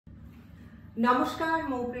Namaskar,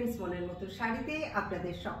 MOU PRINTS moner moto শাড়িতে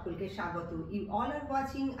আপনাদের সকলকে স্বাগত। You all are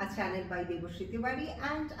watching a channel by Debashri Tiwari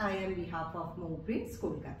and I am behalf of MOU PRINTS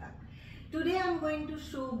Kolkata. Today I am going to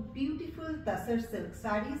show beautiful Tasar silk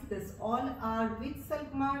sarees. This all are with silk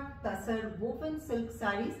mark Tasar woven silk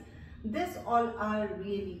sarees. This all are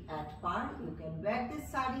really at par. You can wear these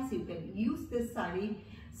sarees, you can use this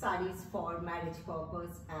sarees for marriage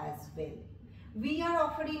purpose as well. We are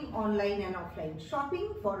offering online and offline shopping.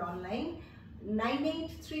 For online,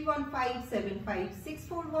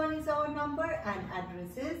 9831575641 is our number and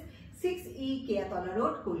address is 6E Kayatala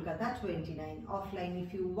Road, Kolkata 29. Offline, if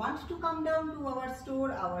you want to come down to our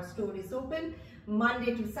store is open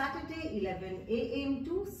Monday to Saturday 11 AM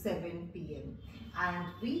to 7 PM. And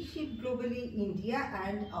we ship globally India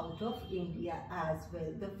and out of India as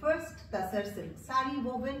well. The first Tasar silk saree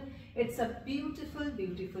woven, it's a beautiful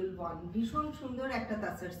one. भीषण सुंदर एक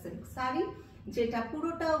Tasar silk saree जेटा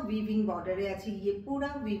पूरा weaving border है। अच्छा, ये पूरा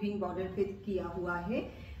weaving border पे किया हुआ है।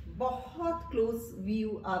 बहुत क्लोज व्यू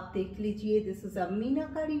आप देख लीजिए। This is a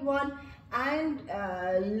meenakari one and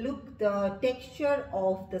look the texture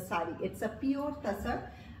of the sari. It's a pure तसर।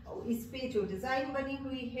 इस पे जो डिजाइन बनी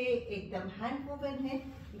हुई है एकदम हैंड वोवन है।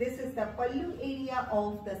 This is the pallu area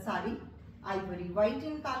of the sari, ivory white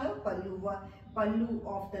in color. Pallu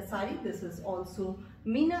of the saree. This is also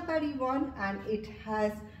meenakari one and it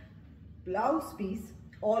has blouse piece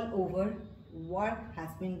all over. What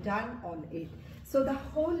has been done on it. So the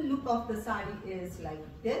whole look of the saree is like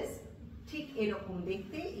this. ठीक एरकम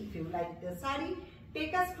देखते। If you like the saree,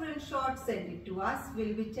 take a screenshot, send it to us.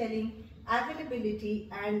 We'll be telling availability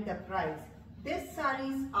and the price. These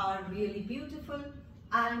sarees are really beautiful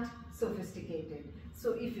and sophisticated. So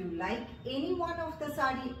if you like any one of the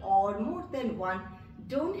saree or more than one,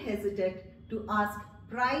 don't hesitate to ask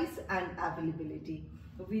price and availability.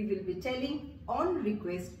 We will be telling on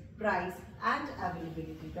request price and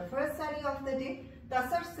availability. The first saree of the day,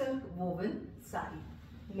 Tasar silk woven saree.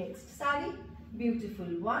 Next saree,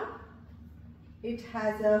 beautiful one. It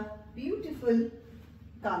has a beautiful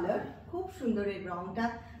color. खूब सुंदर है brown टा.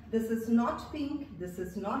 This is not pink, this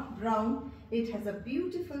is not brown. It has a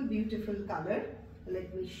beautiful color. Let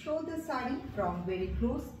me show the saree from very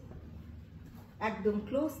close. एकदम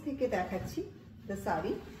close থেকে দেখাচ্ছি the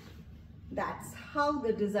saree. That's how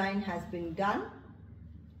the design has been done.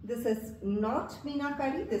 This is not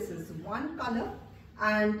meenakari, this is one color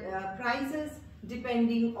and prices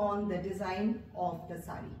depending on the design of the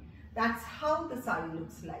saree. That's how the saree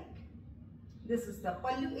looks like. This is the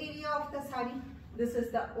pallu area of the saree. This is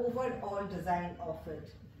the overall design of it.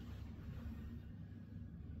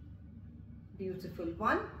 Beautiful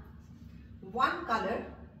one. One color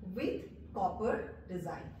with copper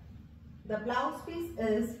design. The blouse piece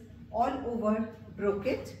is all over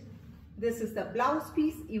brocade. This is the blouse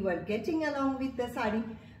piece you are getting along with the saree.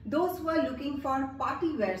 Those who are looking for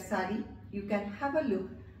party wear saree, you can have a look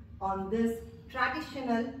on this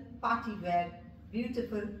traditional party wear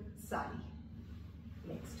beautiful saree.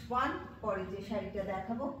 Next one, পরে যে শাড়িটা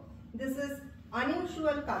দেখাবো, this is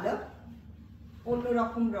unusual color,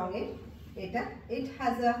 অন্যরকম রঙের এটা। It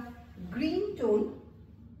has a green tone,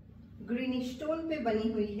 greenish tone पे बनी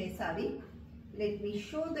हुई है sari. Let me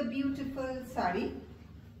show the beautiful saree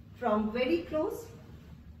from very close.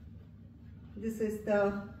 This is the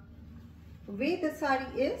way the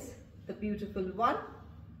saree is, the beautiful one.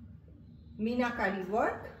 Meenakari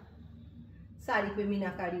work, saree पे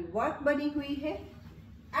meenakari work बनी हुई है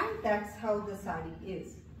and that's how the saree is.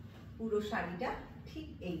 पूरो साड़ीटा ठीक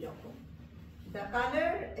এই রকম। The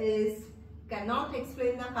color is, cannot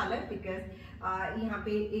explain the color because यहाँ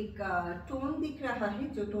पे एक टोन दिख रहा है।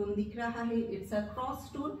 जो टोन दिख रहा है it's a cross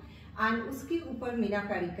tone and उसके ऊपर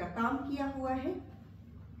मीनाकारी का काम किया हुआ है।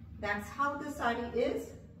 That's how the sari is,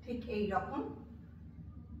 ठीक এই রকম।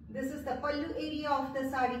 This is the pallu area of the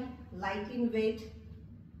sari, light in wait,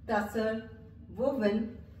 tasar woven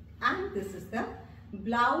and this is the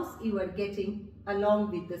blouse you are getting along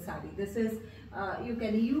with the saree. This is you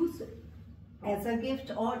can use as a gift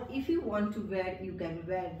or if you want to wear you can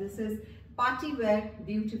wear. This is party wear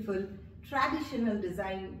beautiful traditional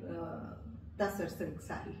design Tasar silk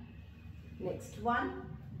saree. Next one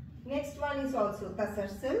is also Tasar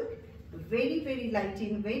silk, very light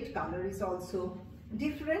in weight. Color is also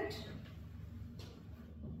different.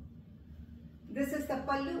 This is the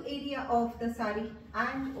pallu area of the saree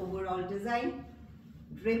and overall design,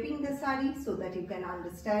 draping the saree so that you can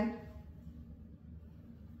understand.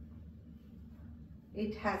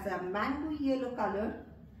 It has a mango yellow color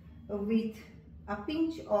with a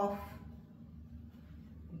pinch of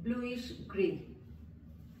bluish grey.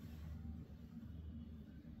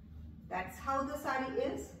 That's how the saree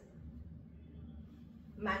is.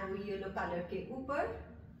 Mango yellow colour के ऊपर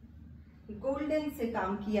golden से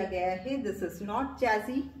काम किया गया है. This is not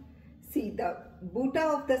jazzy. See the Buta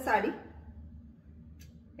of the sari.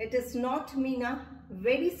 It is not Meena.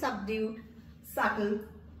 Very subdued, subtle,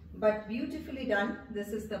 but beautifully done.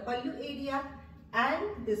 This is the pallu area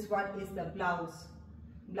and this one is the blouse.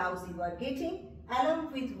 Blouse you are getting along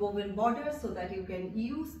with woven border so that you can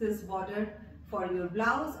use this border for your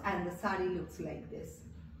blouse and the sari looks like this.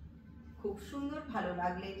 Khub sundor, bhalo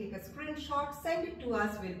lagle take a screenshot, send it to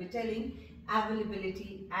us. We'll be telling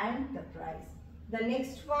availability and the price. The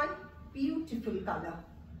next one, beautiful color.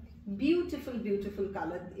 Beautiful, beautiful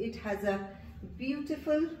color. It has a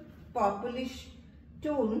beautiful purplish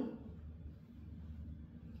tone.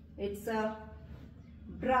 It's a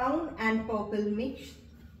brown and purple mix.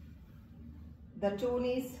 The tone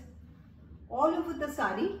is all over the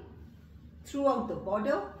sari throughout the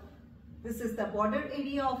border. This is the border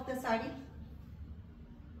area of the sari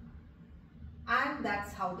and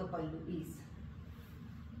that's how the pallu is.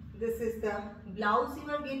 This is the blouse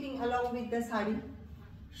you are getting along with the sari,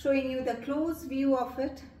 showing you the close view of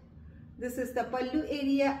it. This is the pallu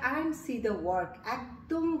area and see the work.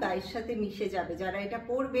 একদম গায়ের সাথে মিশে যাবে. যারা এটা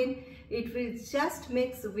পরবেন, it will just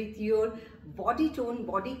mix with your body tone,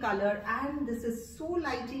 body color, and this is so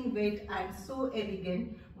light in weight and so elegant.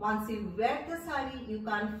 Once you wear the sari, you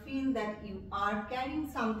can't feel that you are carrying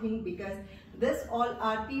something because this all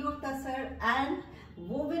are pure tasar and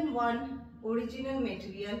woven one original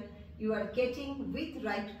material you are getting with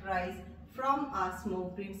right price from us. MOU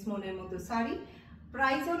PRINTS moner moto sari.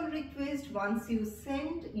 Price on request. Once you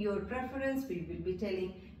send your preference, we will be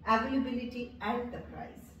telling availability and the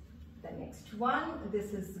price. The next one,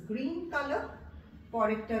 this is green color.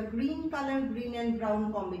 Porrecta green color, green and brown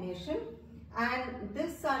combination. And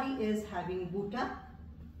this sari is having buta.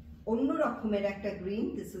 Onno rokomer ekta green.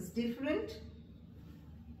 This is different.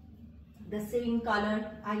 The same color.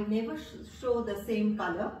 I never show the same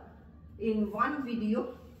color in one video.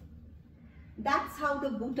 That's how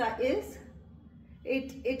the buta is.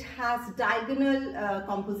 It has diagonal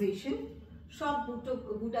composition. সব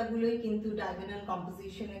বুটাগুলোই কিন্তু diagonal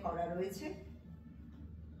composition এ করা রয়েছে.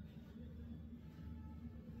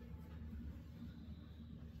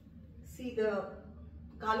 See the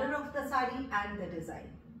color of the sari and the design.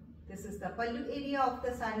 This is the pallu area of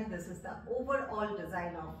the sari. This is the overall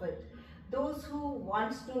design of it. Those who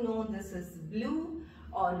wants to know, this is blue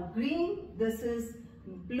or green. This is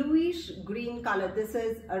bluish green color. This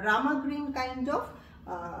is a rama green kind of.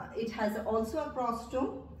 It has also a cross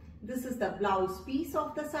tone. This is the blouse piece of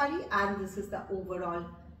the sari and this is the overall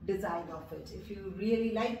design of it. If you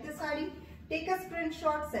really like the sari, take a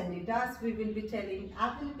screenshot, send it us. We will be telling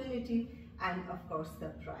availability and of course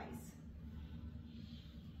the price.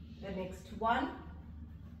 The next one,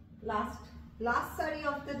 last sari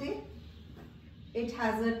of the day. It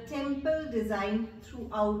has a temple design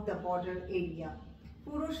throughout the border area.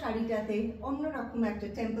 পুরো শাড়িটাতে অন্যরকম একটা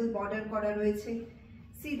temple border করা রয়েছে.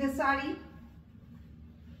 See the sari,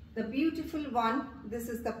 the beautiful one. This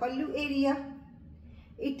is the pallu area.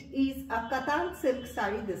 It is a katan silk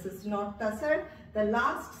sari. This is not tasar. The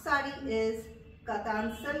last sari is katan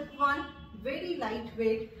silk one. Very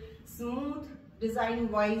lightweight, smooth design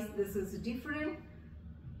wise. This is different.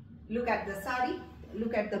 Look at the sari.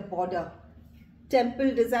 Look at the border. Temple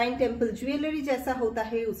design, temple jewellery जैसा होता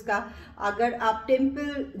है उसका. अगर आप temple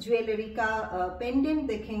jewellery का pendant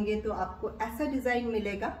देखेंगे तो आपको ऐसा डिजाइन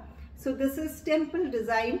मिलेगा. So this is temple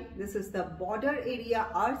design. This is the border area,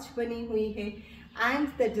 arch बनी हुई है and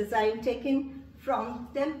the design taken from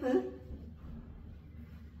temple.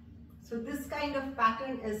 So this kind of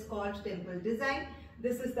pattern is called temple design.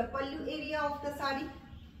 This is the pallu area of the sari.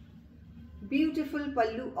 Beautiful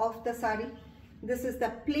pallu of the sari. This is the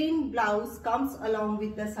plain blouse comes along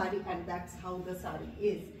with the sari and that's how the sari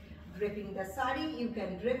is. Draping the sari, you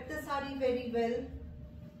can drape the sari very well.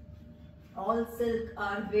 All silk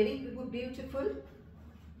are very beautiful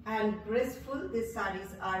and graceful. These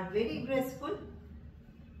saris are very graceful.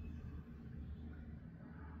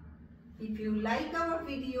 If you like our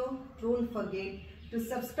video, don't forget to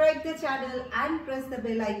subscribe the channel and press the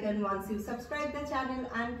bell icon. Once you subscribe the channel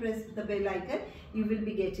and press the bell icon, you will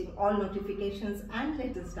be getting all notifications and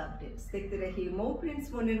latest updates. देखते रहिए MOU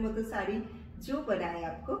PRINTS मोनेर मोतो sari, जो बनाए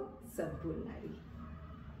आपको सब भूल नारी.